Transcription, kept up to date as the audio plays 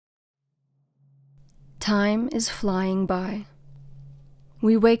Time is flying by.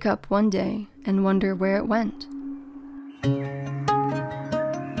 We wake up one day and wonder where it went.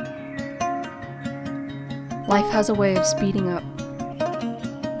 Life has a way of speeding up.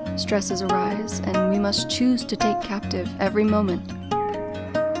 Stresses arise, and we must choose to take captive every moment,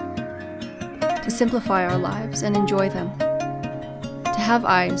 to simplify our lives and enjoy them, to have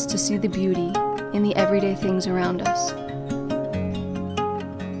eyes to see the beauty in the everyday things around us.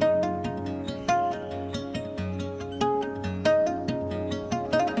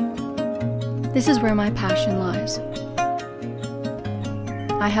 This is where my passion lies.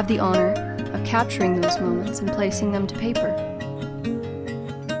 I have the honor of capturing those moments and placing them to paper.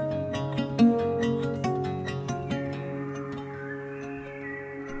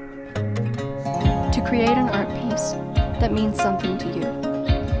 To create an art piece that means something to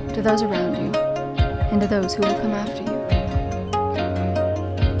you, to those around you, and to those who will come after you.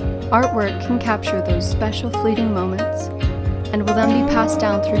 Artwork can capture those special fleeting moments and will then be passed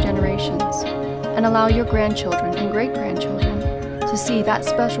down through generations and allow your grandchildren and great-grandchildren to see that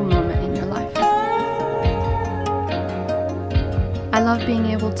special moment in your life. I love being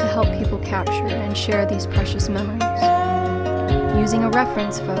able to help people capture and share these precious memories. Using a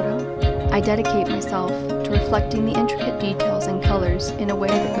reference photo, I dedicate myself to reflecting the intricate details and colors in a way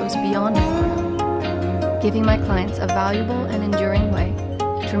that goes beyond a photo, giving my clients a valuable and enduring way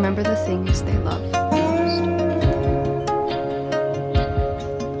to remember the things they love.